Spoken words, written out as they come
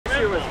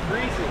was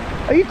freezing.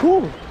 Are you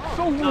cool?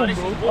 So warm,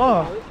 bro.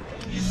 Oh.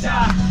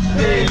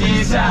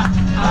 Delícia,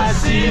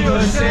 assim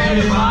você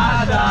me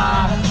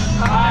mata.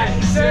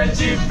 Ai, se eu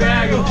te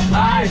pego.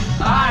 Ai,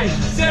 ai,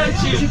 se eu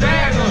te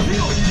pego.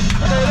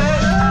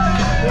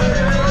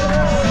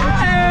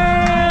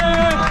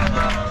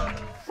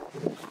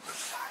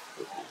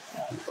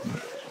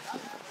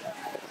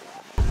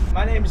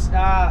 My name's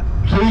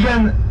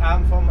Keegan.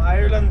 I'm from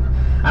Ireland.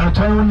 I'm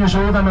 21 years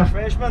old. I'm a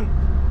Freshman.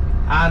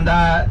 And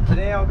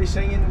today I'll be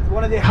singing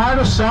one of the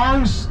hardest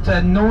songs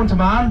known to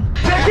man.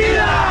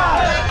 Tequila!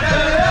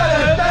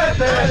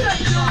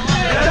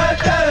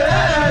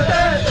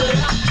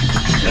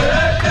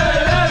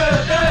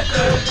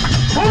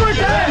 One more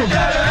time!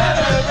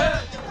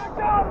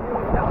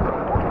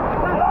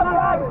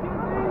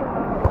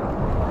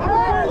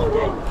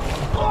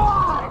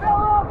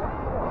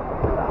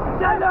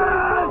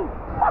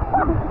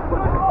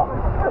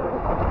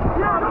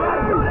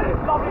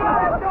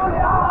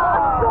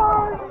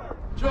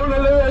 Jonah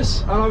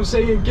Lewis, and I'm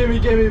singing Gimme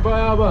Gimme by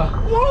ABBA.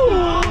 Woo!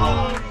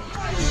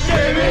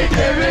 Gimme,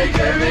 gimme,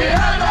 gimme,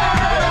 ABBA!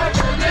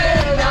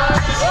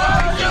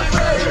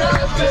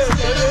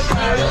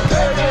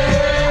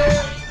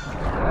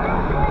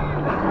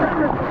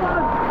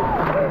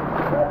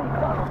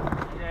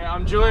 Yeah,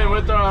 I'm Julian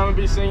Withrow, and I'm gonna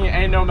be singing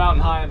Ain't No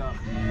Mountain High Enough.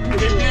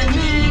 If you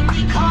need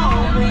me,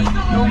 call me,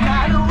 no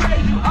matter where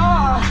you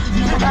are,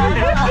 no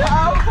matter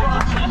how far,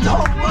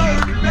 don't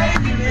worry,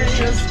 baby,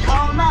 just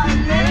call my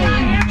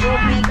name. We'll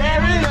be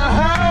there in a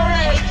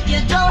hurry, you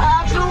don't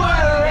have to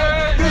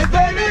worry, 'cause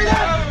baby,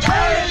 that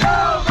ain't no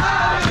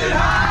mountain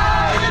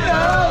high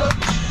enough,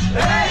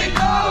 ain't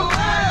no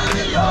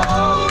valley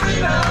low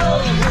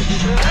enough,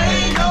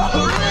 ain't no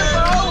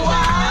river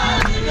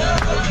wide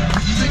enough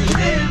to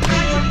give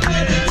me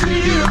to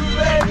you,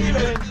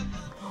 baby.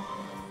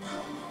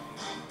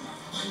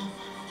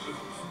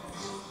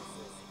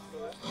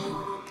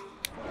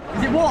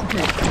 Is it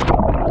walking?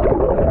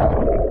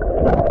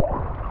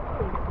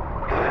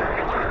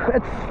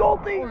 It's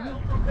salty!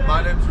 My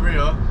name's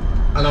Rio,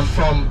 and I'm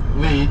from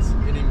Leeds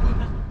in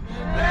England.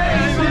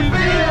 Makes me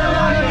feel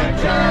like I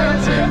can't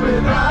live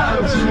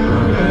without you.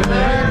 It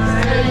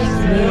takes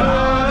me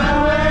all the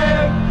way.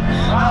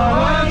 I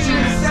want you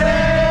to stay.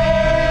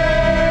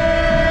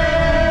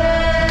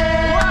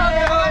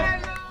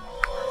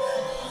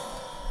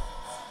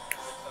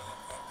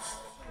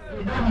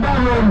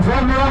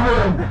 From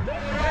Rotherham.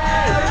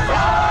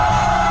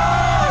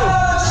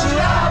 She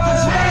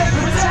offers me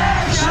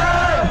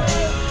protection,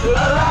 a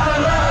lot of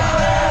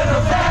love and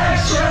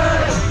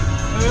affection.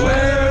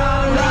 When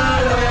I'm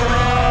not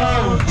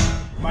alone,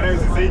 My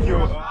name's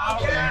Ezekiel. I'll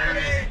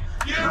carry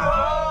you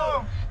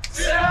home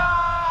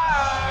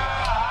tonight.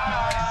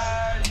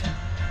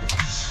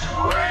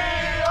 We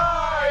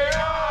are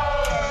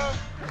young.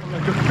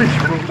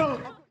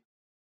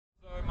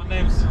 So my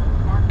name's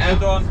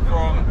Eldon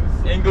from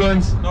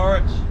England,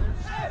 Norwich.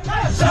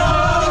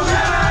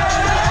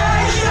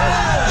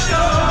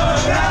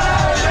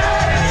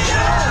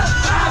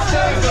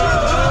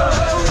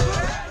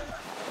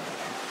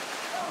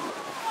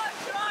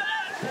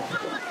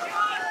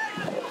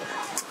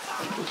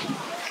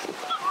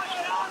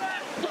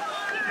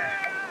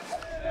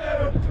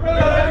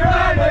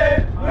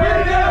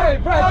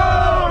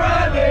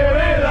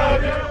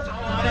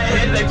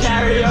 Hit the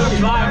karaoke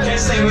bar, can't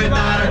sing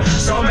without her.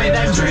 So make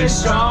that drink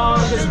strong,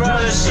 'cause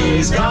brother,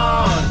 she's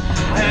gone.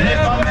 And if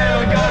I'm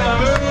ever gonna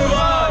move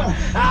on,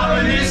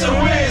 I'ma need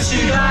some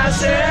whiskey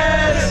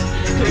glasses,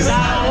 'cause I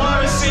don't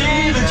wanna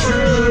see the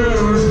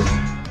truth.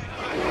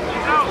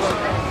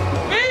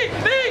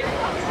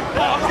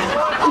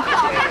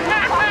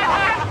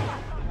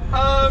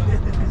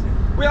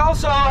 We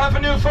also have a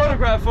new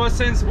photographer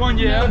since 1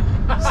 year.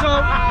 So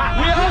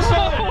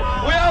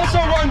we also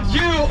want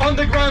you on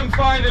the gram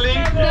finally.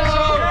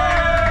 So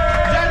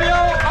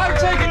Daniel, I'm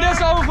taking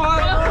this over.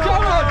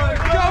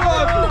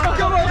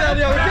 Come on,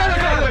 Daniel. Get it.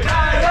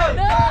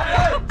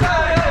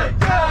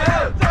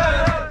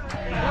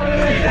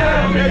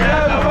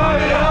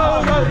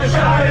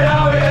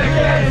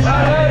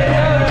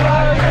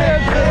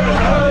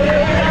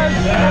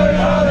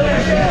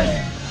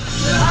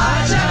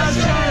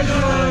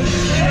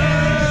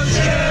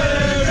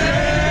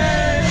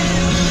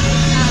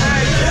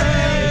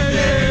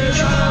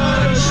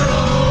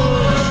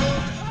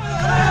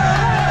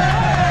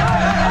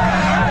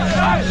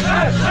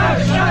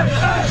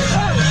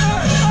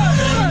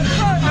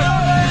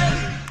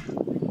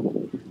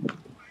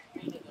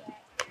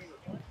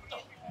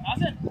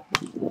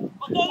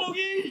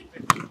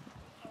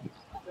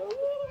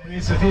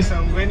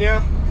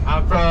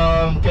 I'm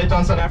from Cape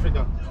Town, South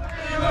Africa.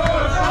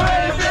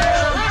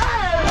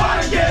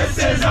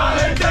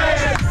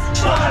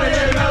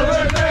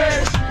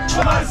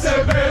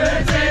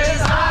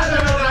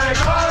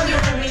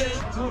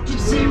 Don't you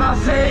see my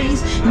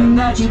face, and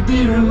that you'd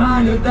be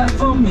reminded that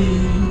for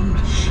me,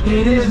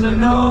 it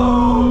isn't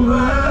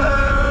over.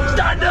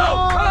 Stand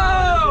up!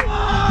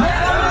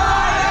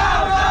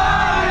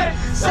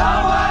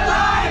 Someone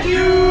like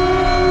you,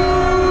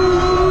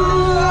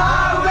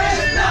 I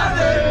wish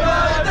nothing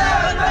but the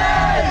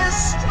best.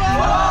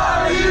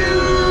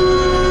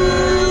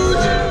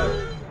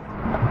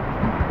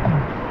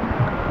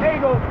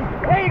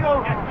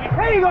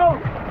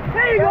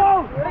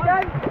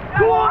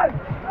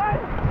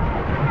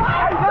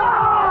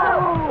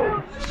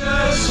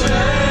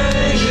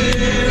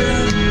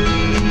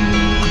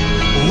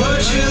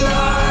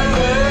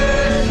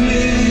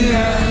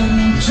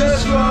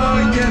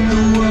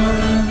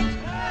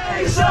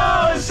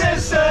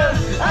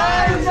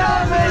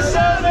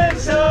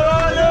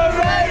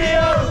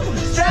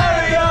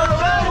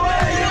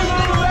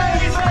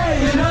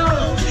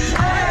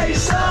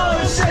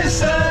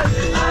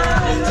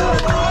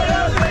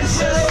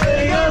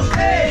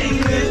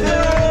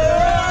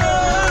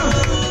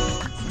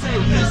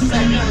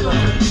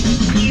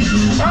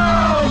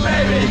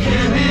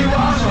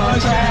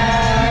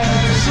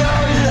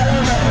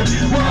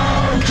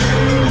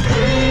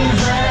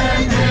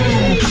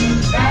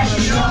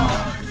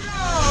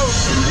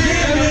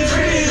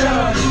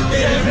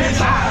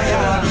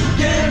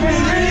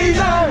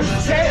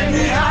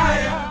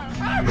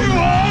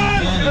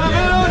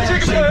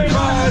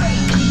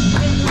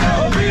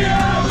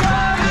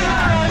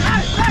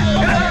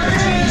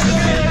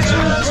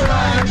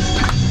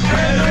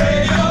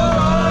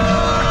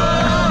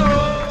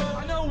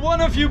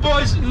 of you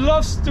boys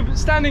loves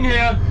standing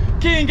here.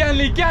 Kean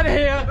Ganley, get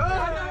here.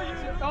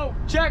 Oh,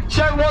 check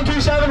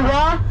 127.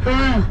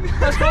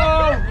 Let's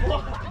go.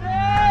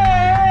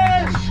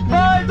 Yes!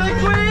 By the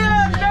Queen.